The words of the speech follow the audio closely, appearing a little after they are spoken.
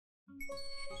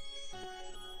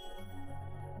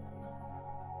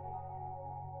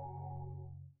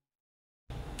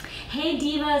Hey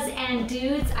divas and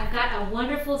dudes, I've got a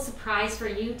wonderful surprise for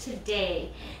you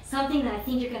today. Something that I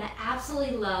think you're going to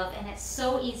absolutely love, and it's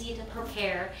so easy to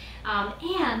prepare.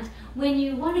 And when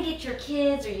you want to get your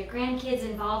kids or your grandkids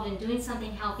involved in doing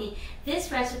something healthy,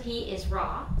 this recipe is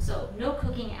raw, so no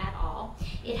cooking at all.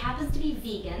 It happens to be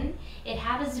vegan. It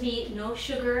happens to be no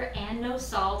sugar and no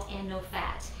salt and no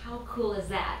fat. How cool is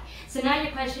that? So now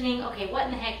you're questioning, okay, what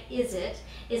in the heck is it?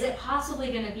 Is it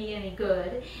possibly going to be any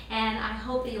good? And I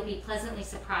hope that you'll be pleasantly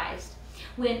surprised.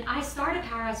 When I started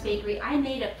Powerhouse Bakery, I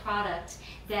made a product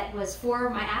that was for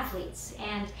my athletes,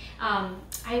 and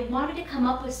I wanted to come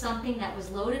up with something that was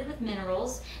loaded with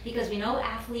minerals, because we know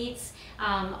athletes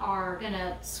are going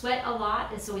to sweat a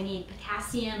lot, and so we need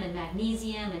potassium and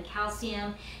magnesium and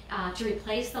calcium to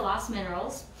replace the lost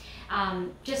minerals.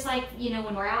 Just like, you know,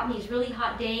 when we're out in these really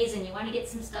hot days and you want to get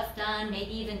some stuff done,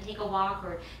 maybe even take a walk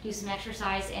or do some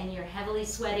exercise, and you're heavily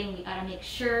sweating, we got to make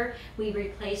sure we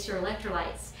replace your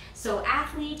electrolytes. So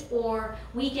athlete or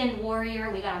weekend warrior,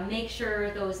 we got to make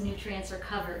sure those nutrients are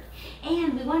covered.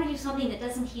 And we want to do something that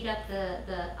doesn't heat up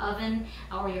the oven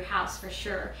or your house for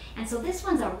sure. And so this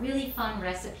one's a really fun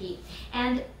recipe.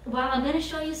 And while I'm going to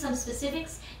show you some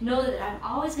specifics, know that I'm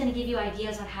always going to give you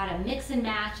ideas on how to mix and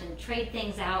match and trade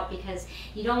things out, because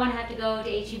you don't want to have to go to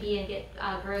H-E-B and get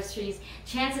groceries.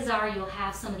 Chances are you'll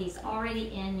have some of these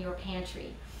already in your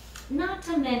pantry. Not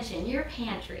to mention your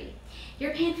pantry.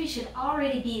 Your pantry should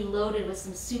already be loaded with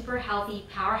some super healthy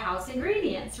powerhouse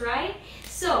ingredients, right?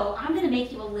 So I'm going to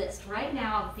make you a list right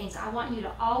now of things I want you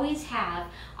to always have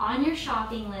on your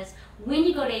shopping list when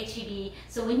you go to H-E-B.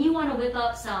 So when you want to whip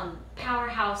up some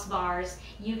powerhouse bars,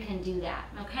 you can do that,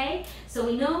 okay? So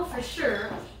we know for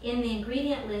sure in the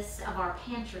ingredient list of our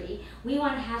pantry, we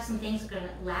want to have some things that are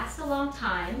going to last a long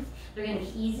time. They're going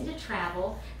to be easy to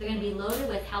travel. They're going to be loaded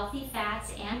with healthy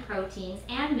fats and proteins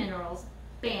and minerals.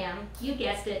 Bam, you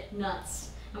guessed it,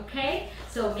 nuts. Okay,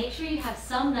 so make sure you have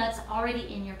some nuts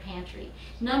already in your pantry.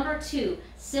 Number two,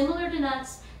 similar to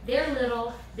nuts, they're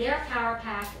little, they're power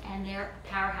packed, and they're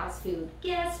powerhouse food.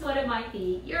 Guess what it might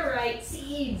be? You're right,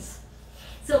 seeds.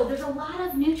 So there's a lot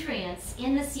of nutrients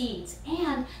in the seeds,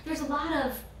 and there's a lot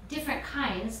of different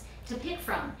kinds to pick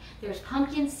from. There's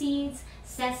pumpkin seeds,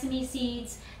 sesame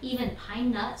seeds, even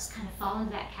pine nuts kind of fall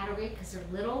into that category because they're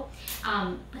little,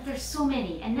 but there's so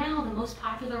many. And now the most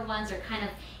popular ones are kind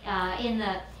of in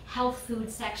the health food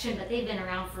section, but they've been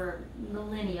around for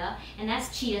millennia, and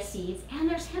that's chia seeds, and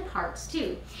there's hemp hearts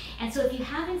too. And so if you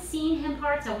haven't seen hemp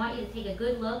hearts, I want you to take a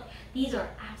good look. These are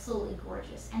absolutely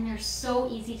gorgeous, and they're so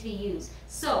easy to use.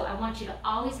 So I want you to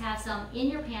always have some in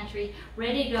your pantry,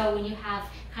 ready to go when you have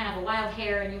kind of a wild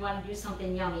hair and you want to do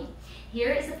something yummy.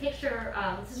 Here is a picture,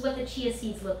 this is what the chia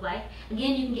seeds look like.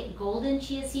 Again, you can get golden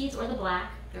chia seeds or the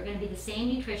black. They're going to be the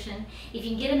same nutrition. If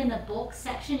you can get them in the bulk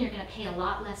section, you're going to pay a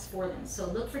lot less for them. So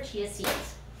look for chia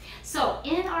seeds. So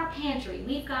in our pantry,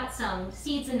 we've got some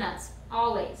seeds and nuts,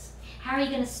 always. How are you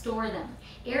going to store them?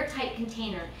 Airtight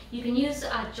container. You can use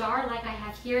a jar like I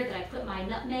have here that I put my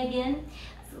nutmeg in.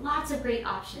 Lots of great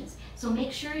options. So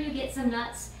make sure you get some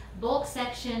nuts, bulk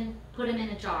section, put them in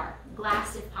a jar,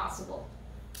 glass if possible.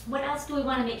 What else do we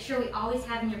want to make sure we always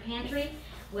have in your pantry?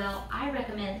 Well, I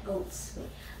recommend oats.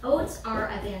 Oats are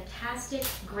a fantastic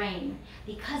grain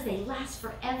because they last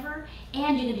forever,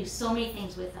 and you can do so many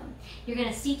things with them. You're going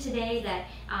to see today that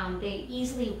they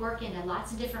easily work into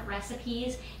lots of different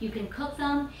recipes. You can cook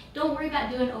them. Don't worry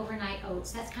about doing overnight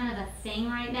oats. That's kind of a thing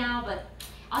right now, but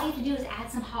all you have to do is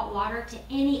add some hot water to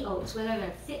any oats, whether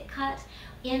they're thick cut,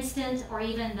 instant, or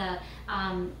even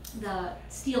the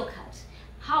steel cut.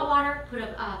 Hot water, put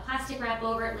a plastic wrap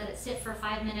over it, let it sit for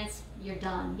 5 minutes, you're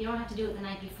done. You don't have to do it the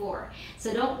night before.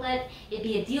 So don't let it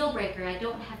be a deal breaker. I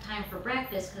don't have time for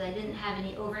breakfast because I didn't have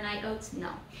any overnight oats. No,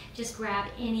 just grab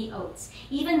any oats.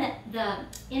 Even the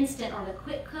instant or the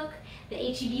quick cook, the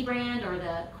H-E-B brand or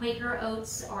the Quaker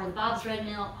oats or the Bob's Red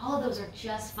Mill, all of those are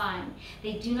just fine.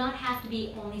 They do not have to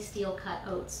be only steel cut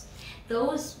oats.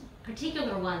 Those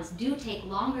particular ones do take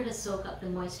longer to soak up the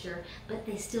moisture, but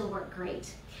they still work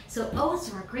great. So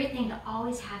oats are a great thing to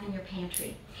always have in your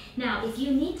pantry. Now, if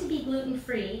you need to be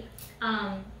gluten-free,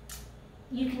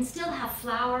 you can still have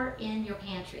flour in your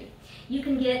pantry. You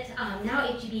can get, now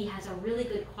H-E-B has a really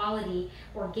good quality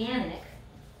organic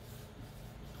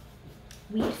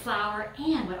wheat flour,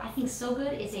 and what I think is so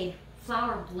good is a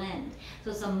flour blend. So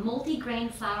it's a multi-grain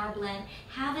flour blend.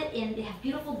 Have it in, they have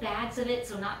beautiful bags of it,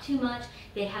 so not too much.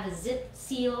 They have a zip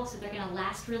seal, so they're going to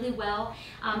last really well.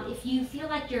 If you feel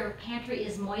like your pantry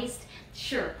is moist,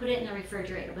 sure, put it in the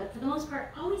refrigerator. But for the most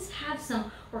part, always have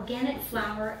some organic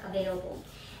flour available.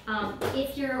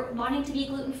 If you're wanting to be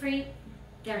gluten-free,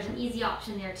 there's an easy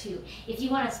option there too. If you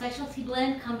want a specialty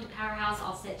blend, come to Powerhouse,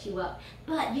 I'll set you up.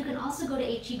 But you can also go to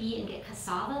HEB and get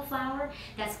cassava flour.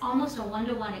 That's almost a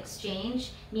one-to-one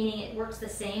exchange, meaning it works the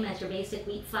same as your basic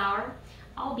wheat flour,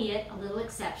 albeit a little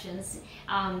exceptions.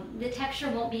 The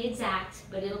texture won't be exact,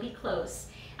 but it'll be close.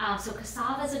 So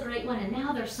cassava is a great one, and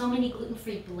now there's so many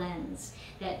gluten-free blends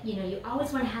that you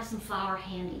always want to have some flour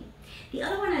handy. The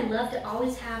other one I love to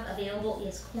always have available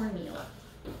is cornmeal.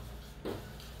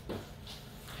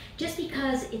 Just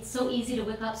because it's so easy to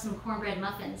whip up some cornbread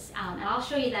muffins. And I'll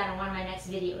show you that in one of my next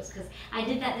videos, because I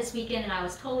did that this weekend and I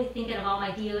was totally thinking of all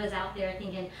my divas out there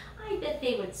thinking, I bet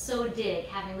they would so dig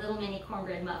having little mini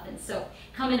cornbread muffins. So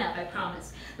coming up, I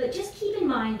promise. But just keep in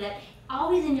mind that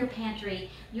always in your pantry,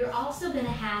 you're also going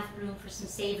to have room for some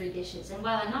savory dishes. And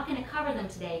while I'm not going to cover them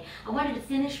today, I wanted to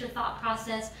finish your thought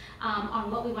process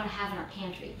on what we want to have in our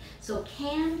pantry. So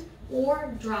canned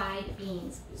or dried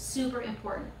beans, super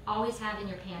important, always have in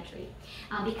your pantry,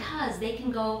 because they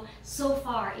can go so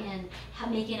far in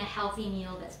making a healthy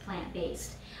meal that's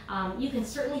plant-based. You can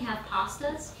certainly have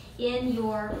pastas in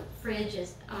your fridge,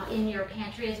 in your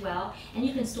pantry as well, and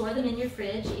you can store them in your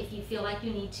fridge if you feel like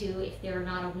you need to, if they're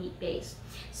not a wheat-based.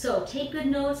 So take good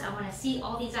notes. I want to see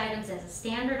all these items as a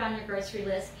standard on your grocery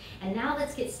list. And now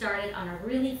let's get started on a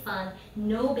really fun,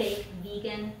 no-bake,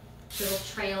 vegan little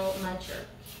trail muncher.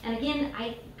 And again,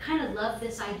 I kind of love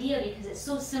this idea because it's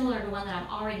so similar to one that I'm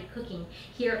already cooking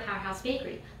here at Powerhouse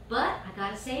Bakery. But I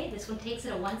gotta say, this one takes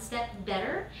it one step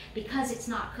better because it's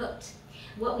not cooked.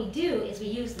 What we do is we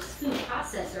use this food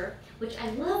processor, which I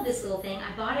love this little thing.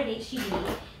 I bought it at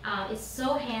HEB. It's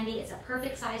so handy. It's a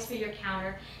perfect size for your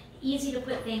counter. Easy to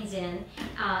put things in.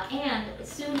 And as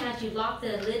soon as you lock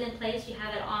the lid in place, you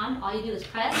have it on, all you do is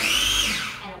press,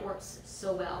 and it works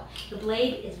so well. The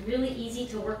blade is really easy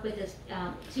to work with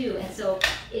too, and so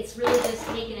it's really just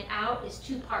taking it out. It's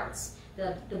two parts.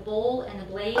 The bowl and the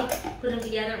blade, put them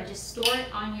together and just store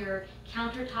it on your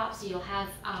countertop so you'll have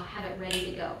it ready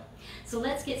to go. So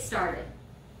let's get started.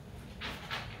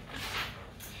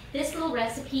 This little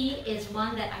recipe is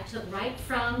one that I took right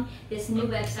from this new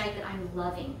website that I'm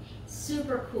loving.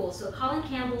 Super cool. So Colin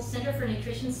Campbell's Center for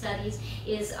Nutrition Studies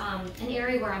is an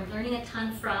area where I'm learning a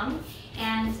ton from,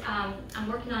 and I'm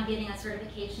working on getting a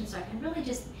certification so I can really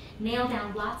just nail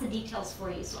down lots of details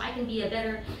for you so I can be a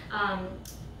better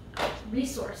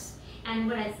resource. And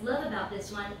what I love about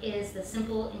this one is the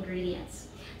simple ingredients.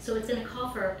 So it's going to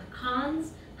call for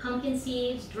pecans, pumpkin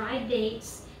seeds, dried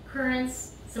dates,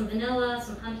 currants, some vanilla,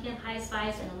 some pumpkin pie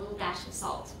spice, and a little dash of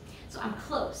salt. So I'm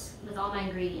close with all my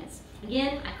ingredients.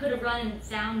 Again, I could have run and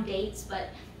found dates, but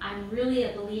I'm really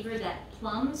a believer that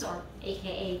plums, or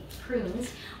AKA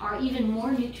prunes, are even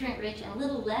more nutrient rich and a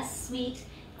little less sweet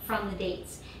from the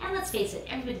dates. And let's face it,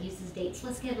 everybody uses dates.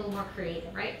 Let's get a little more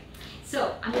creative, right?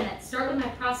 So I'm going to start with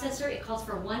my processor. It calls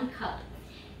for 1 cup.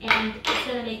 And it's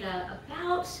going to make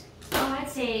about, I'd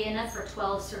say enough for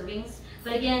 12 servings.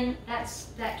 But again,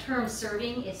 that term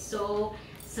serving is so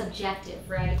subjective,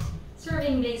 right?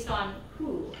 Serving based on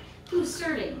who's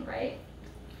serving, right?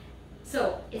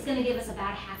 So it's going to give us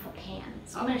about half a pan.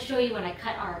 So I'm going to show you when I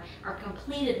cut our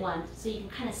completed one so you can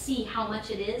kind of see how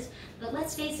much it is. But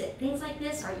let's face it, things like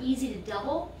this are easy to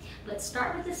double, but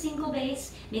start with a single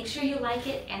base, make sure you like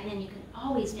it, and then you can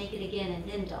always make it again and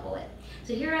then double it.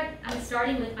 So here I'm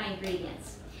starting with my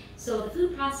ingredients. So the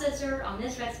food processor on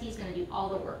this recipe is going to do all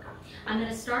the work. I'm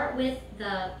going to start with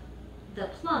the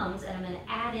plums, and I'm going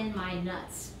to add in my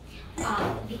nuts.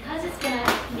 Because it's going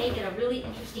to make it a really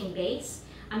interesting base,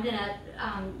 I'm going to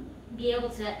be able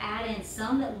to add in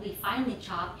some that will be finely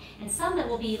chopped and some that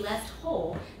will be left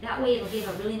whole. That way it'll give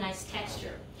a really nice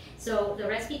texture. So the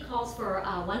recipe calls for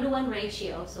a 1-to-1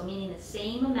 ratio, so meaning the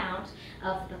same amount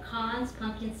of pecans,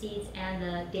 pumpkin seeds, and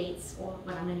the dates, or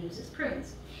what I'm going to use is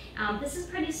prunes. This is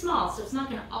pretty small, so it's not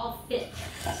going to all fit.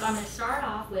 So I'm going to start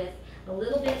off with a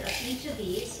little bit of each of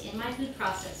these in my food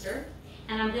processor,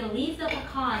 and I'm going to leave the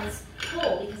pecans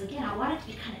whole because, again, I want it to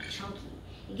be kind of chunky.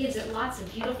 It gives it lots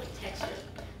of beautiful texture.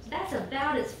 So that's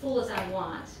about as full as I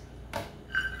want.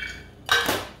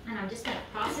 And I'm just going to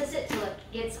process it till it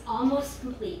gets almost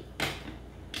complete.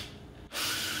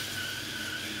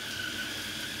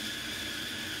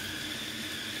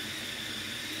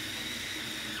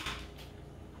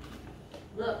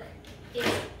 Look, it's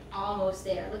almost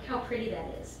there. Look how pretty that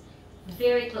is.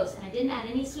 Very close. And I didn't add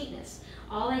any sweetness.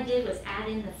 All I did was add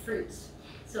in the fruits.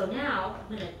 So now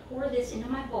I'm going to pour this into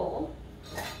my bowl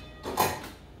so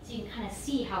you can kind of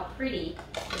see how pretty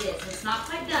it is. It's not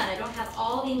quite done. I don't have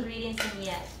all the ingredients in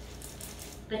yet.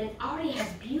 But it already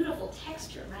has beautiful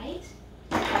texture, right?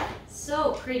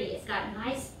 So pretty. It's got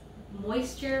nice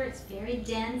moisture, it's very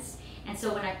dense, and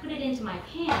so when I put it into my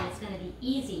pan, it's going to be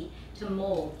easy to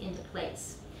mold into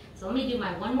place. So let me do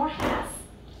my one more half.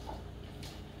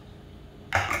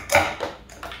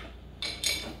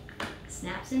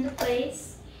 Snaps into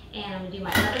place, and I'm going to do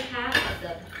my other half of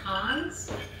the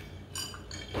pecans.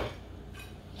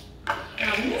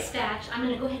 Now in this batch, I'm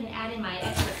going to go ahead and add in my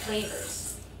extra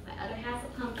flavors. My other half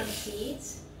of pumpkin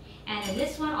seeds, and in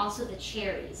this one also the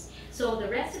cherries. So the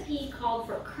recipe called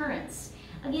for currants.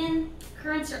 Again,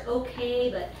 currants are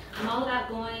okay, but I'm all about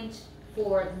going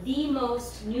for the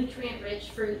most nutrient-rich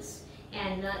fruits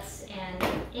and nuts, and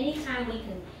anytime we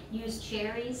can use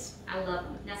cherries, I love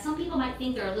them. Now some people might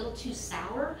think they're a little too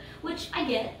sour, which I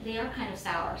get, they are kind of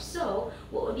sour. So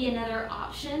what would be another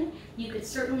option? You could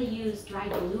certainly use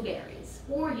dried blueberries,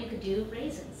 or you could do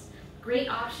raisins. Great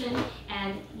option,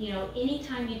 and you know,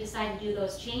 anytime you decide to do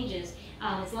those changes,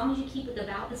 as long as you keep it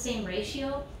about the same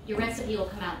ratio, your recipe will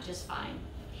come out just fine.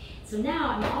 So now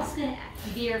I'm also going to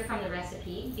veer from the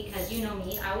recipe, because you know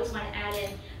me, I always want to add in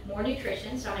more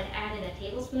nutrition, so I'm going to add in a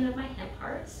tablespoon of my hemp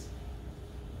hearts,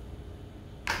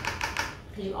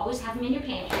 because you always have them in your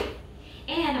pantry,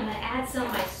 and I'm going to add some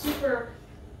of my super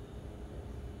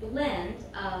blend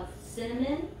of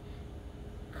cinnamon,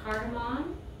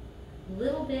 cardamom, a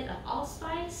little bit of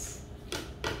allspice,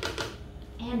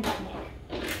 and nutmeg.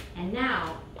 And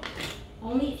now,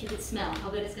 only if you could smell how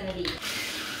good it's going to be.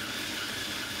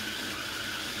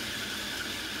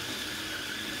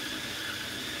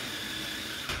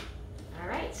 All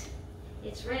right,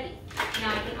 it's ready.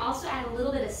 Now I can also add a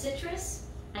little bit of citrus.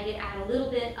 I could add a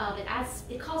little bit of,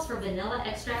 it calls for vanilla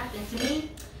extract, and to me,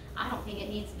 I don't think it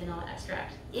needs vanilla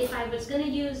extract. If I was going to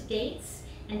use dates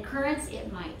and currants,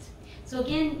 it might. So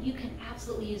again, you can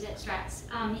absolutely use extracts.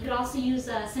 You could also use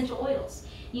essential oils.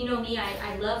 You know me,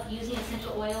 I love using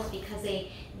essential oils because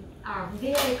they are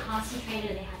very concentrated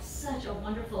and they have such a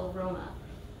wonderful aroma.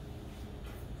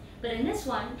 But in this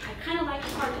one, I kind of like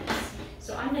tartness.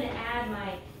 So I'm going to add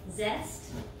my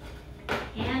zest,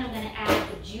 and I'm going to add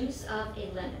the juice of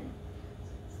a lemon.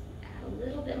 Add a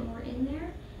little bit more in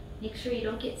there. Make sure you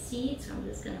don't get seeds, so I'm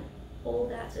just going to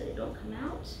hold that so they don't come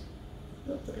out.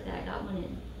 Oops, look at that, I got one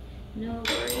in. No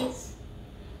worries.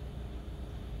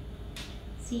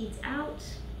 Seeds out.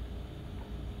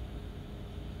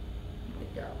 Here we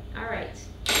go. All right,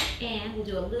 and we'll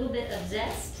do a little bit of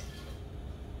zest.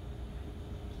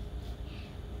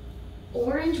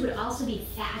 Orange would also be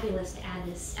fabulous to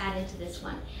add into this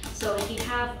one. So if you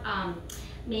have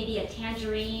maybe a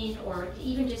tangerine or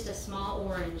even just a small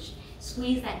orange,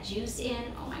 squeeze that juice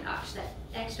in. Oh my gosh, that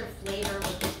extra flavor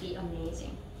would just be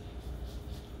amazing.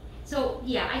 So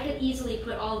yeah, I could easily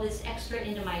put all this extra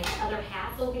into my other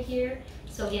half over here.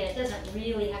 So again, it doesn't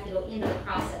really have to go into the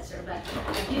processor, but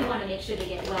I do want to make sure they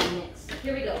get well mixed.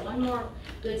 Here we go, one more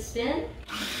good spin.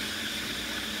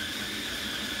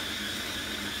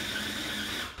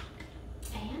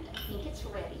 And I think it's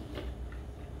ready.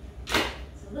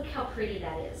 So look how pretty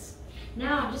that is.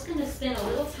 Now I'm just going to spend a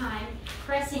little time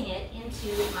pressing it into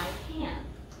my pan.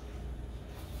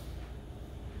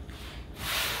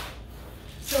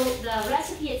 So the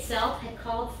recipe itself had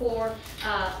called for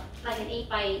like an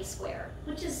 8x8 square,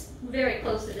 which is very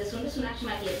close to this one. This one actually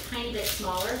might be a tiny bit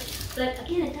smaller, but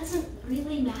again, it doesn't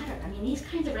really matter. I mean, these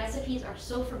kinds of recipes are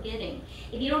so forgiving.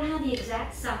 If you don't have the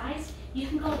exact size, you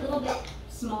can go a little bit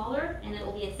smaller and it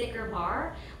will be a thicker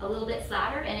bar, a little bit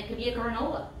flatter, and it could be a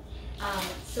granola.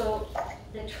 So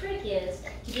the trick is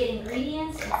to get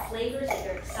ingredients and flavors that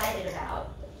you're excited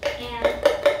about, and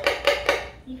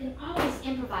you can always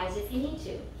improvise if you need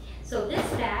to. So this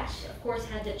batch, of course,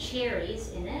 had the cherries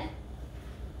in it.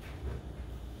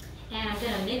 And I'm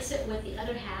going to mix it with the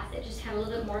other half that just had a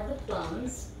little bit more of the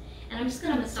plums. And I'm just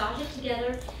going to massage it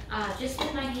together just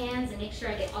with my hands and make sure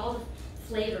I get all the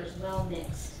flavors well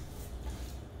mixed.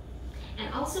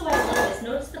 And also what I love is,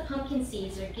 notice the pumpkin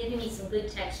seeds are giving me some good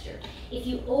texture. If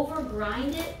you over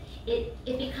grind it,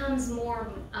 it becomes more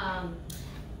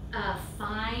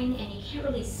fine and you can't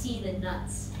really see the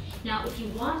nuts. Now if you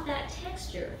want that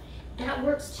texture, that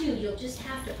works too. You'll just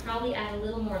have to probably add a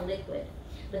little more liquid.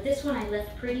 But this one I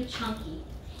left pretty chunky.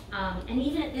 And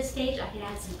even at this stage I could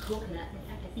add some coconut. In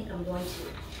fact, I think I'm going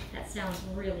to. That sounds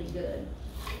really good.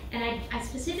 And I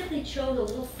specifically chose a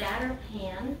little fatter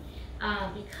pan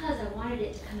because I wanted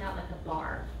it to come out like a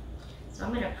bar. So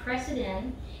I'm going to press it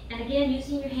in. And again,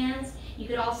 using your hands, you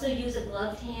could also use a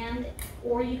gloved hand,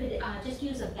 or you could just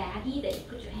use a baggie that you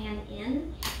put your hand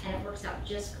in, and it works out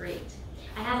just great.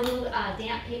 I have a little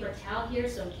damp paper towel here,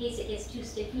 so in case it gets too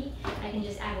sticky, I can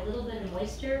just add a little bit of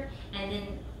moisture, and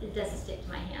then it doesn't stick to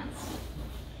my hands.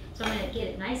 So I'm going to get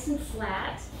it nice and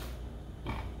flat.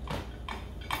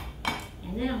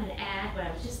 then I'm going to add what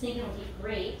I was just thinking would be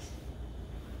great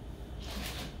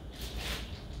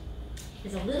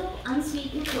is a little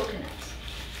unsweetened coconut.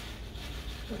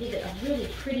 We'll give it a really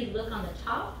pretty look on the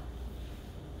top.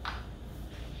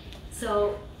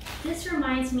 So this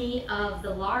reminds me of the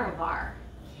Lara bar.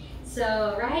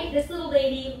 So, right, this little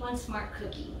lady, One Smart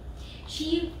Cookie.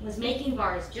 She was making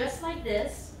bars just like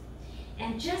this,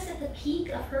 and just at the peak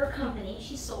of her company,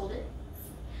 she sold it,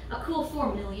 a cool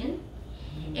 $4 million.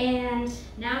 And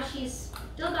now she's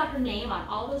still got her name on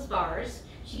all those bars.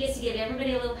 She gets to give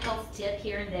everybody a little health tip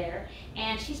here and there,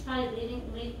 and she's probably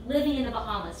living in the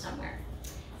Bahamas somewhere.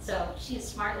 So she's a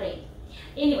smart lady.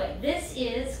 Anyway, this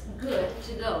is good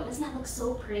to go. Doesn't that look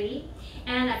so pretty?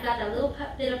 And I've got a little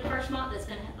bit of parchment that's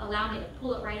going to allow me to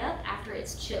pull it right up after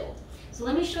it's chilled. So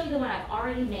let me show you the one I've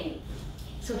already made.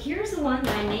 So here's the one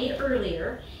that I made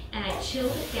earlier, and I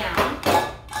chilled it down.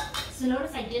 So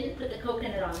notice I didn't put the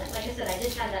coconut on it. Like I said, I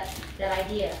just had that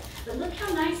idea. But look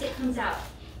how nice it comes out.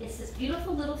 It's this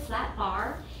beautiful little flat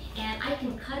bar, and I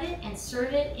can cut it and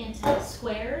serve it into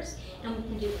squares, and we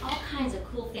can do all kinds of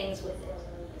cool things with it.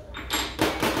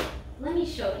 Let me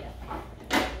show you.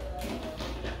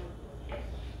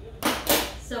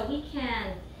 So we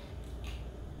can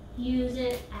use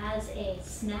it as a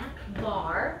snack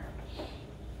bar,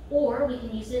 or we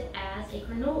can use it as a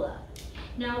granola.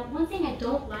 Now, one thing I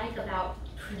don't like about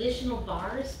traditional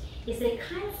bars is they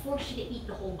kind of force you to eat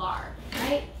the whole bar,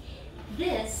 right?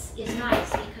 This is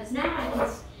nice because now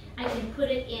I can put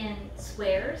it in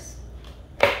squares.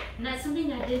 And that's something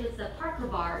that I did with the Parker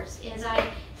bars is I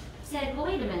said, well,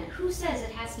 wait a minute, who says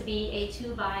it has to be a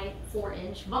 2 by 4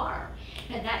 inch bar?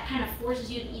 And that kind of forces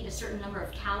you to eat a certain number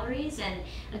of calories. And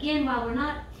again, while we're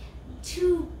not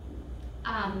too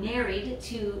married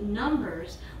to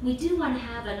numbers, we do want to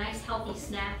have a nice healthy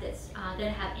snack that's going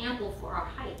to have ample for our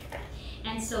hike.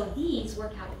 And so these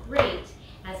work out great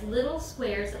as little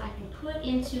squares that I can put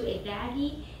into a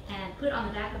baggie and put on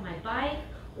the back of my bike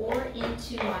or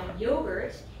into my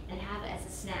yogurt and have it as a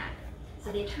snack.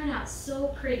 So they turn out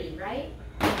so pretty, right?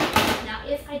 Now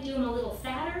if I do them a little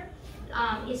fatter,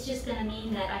 it's just going to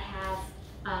mean that I have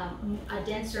a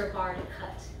denser bar to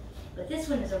cut. But this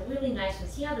one is a really nice one.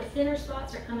 See how the thinner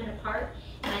spots are coming apart?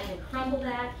 And I can crumble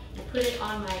that and put it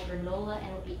on my granola and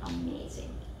it'll be amazing.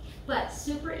 But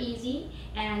super easy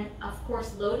and of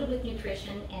course loaded with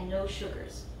nutrition and no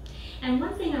sugars. And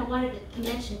one thing I wanted to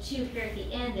mention too here at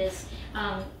the end is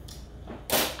a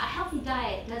healthy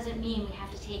diet doesn't mean we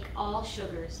have to take all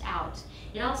sugars out.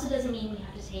 It also doesn't mean we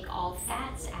have to take all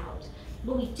fats out.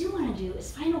 What we do want to do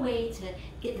is find a way to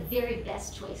get the very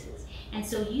best choices. And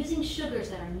so using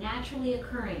sugars that are naturally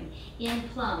occurring in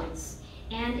plums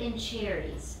and in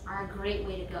cherries are a great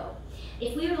way to go.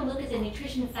 If we were to look at the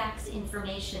nutrition facts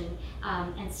information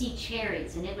and see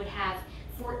cherries, and it would have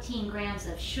 14 grams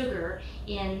of sugar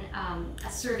in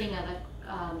a serving of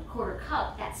a quarter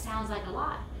cup, that sounds like a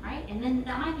lot, right? And then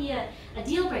that might be a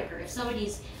deal breaker if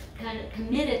somebody's kind of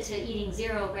committed to eating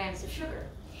 0 grams of sugar.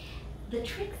 The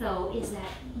trick though is that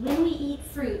when we eat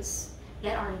fruits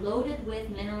that are loaded with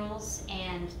minerals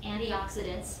and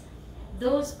antioxidants,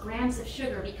 those grams of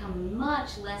sugar become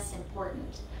much less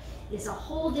important. It's a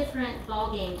whole different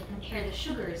ballgame to compare the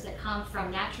sugars that come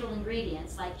from natural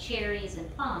ingredients like cherries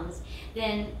and plums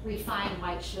than refined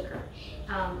white sugar.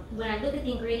 When I look at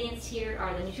the ingredients here,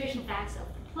 or the nutrition facts of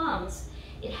the plums,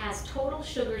 it has total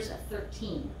sugars of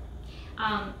 13.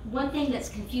 One thing that's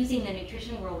confusing the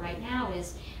nutrition world right now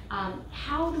is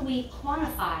how do we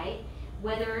quantify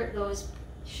whether those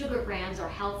sugar grams are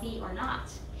healthy or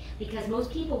not? Because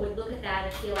most people would look at that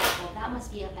and feel like, well, that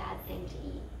must be a bad thing to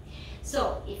eat.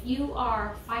 So if you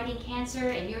are fighting cancer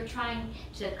and you're trying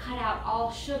to cut out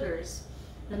all sugars,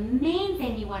 the main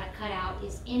thing you want to cut out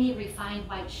is any refined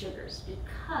white sugars,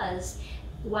 because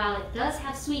while it does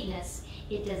have sweetness,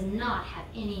 it does not have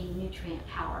any nutrient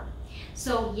power.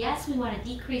 So yes, we want to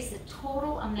decrease the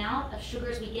total amount of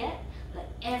sugars we get, but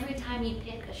every time you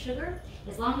pick a sugar,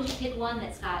 as long as you pick one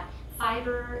that's got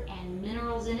fiber and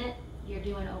minerals in it, you're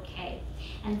doing okay.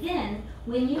 And then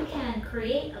when you can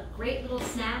create a great little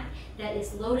snack that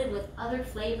is loaded with other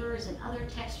flavors and other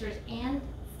textures and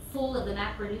full of the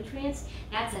macronutrients,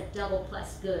 that's a double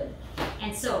plus good.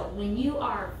 And so when you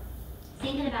are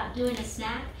thinking about doing a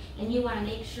snack and you want to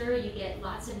make sure you get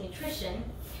lots of nutrition,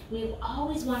 we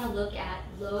always want to look at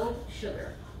low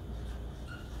sugar.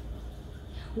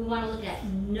 We want to look at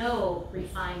no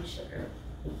refined sugar.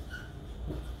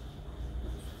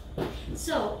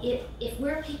 So if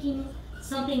we're picking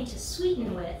something to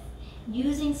sweeten with,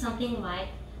 using something like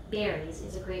berries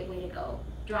is a great way to go.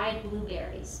 dried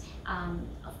blueberries.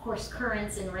 Of course,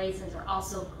 currants and raisins are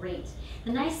also great.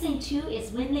 The nice thing too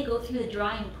is when they go through the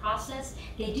drying process,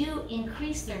 they do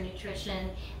increase their nutrition.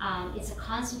 It's a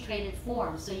concentrated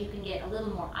form, so you can get a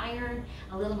little more iron,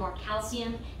 a little more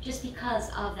calcium, just because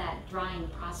of that drying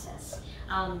process.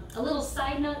 A little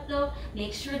side note though,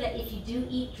 make sure that if you do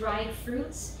eat dried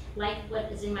fruits, like what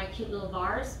is in my cute little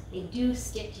bars, they do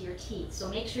stick to your teeth. So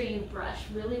make sure you brush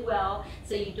really well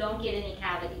so you don't get any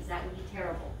cavities. That would be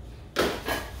terrible,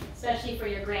 especially for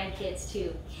your grandkids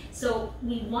too. So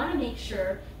we want to make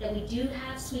sure that we do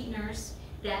have sweeteners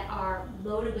that are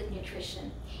loaded with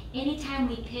nutrition. Anytime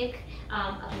we pick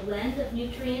a blend of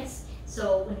nutrients,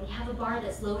 so when we have a bar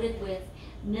that's loaded with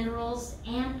minerals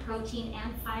and protein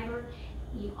and fiber,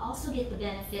 you also get the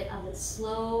benefit of the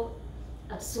slow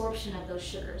absorption of those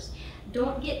sugars.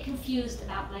 Don't get confused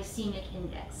about glycemic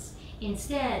index.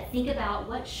 Instead, think about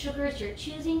what sugars you're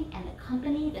choosing and the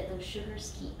company that those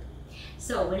sugars keep.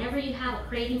 So whenever you have a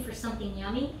craving for something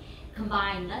yummy,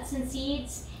 combine nuts and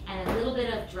seeds and a little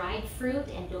bit of dried fruit,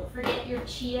 and don't forget your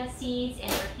chia seeds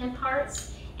and your hemp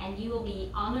hearts, and you will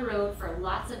be on the road for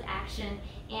lots of action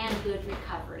and good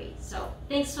recovery. So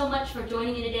thanks so much for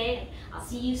joining me today. I'll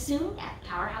see you soon at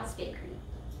Powerhouse Bakery.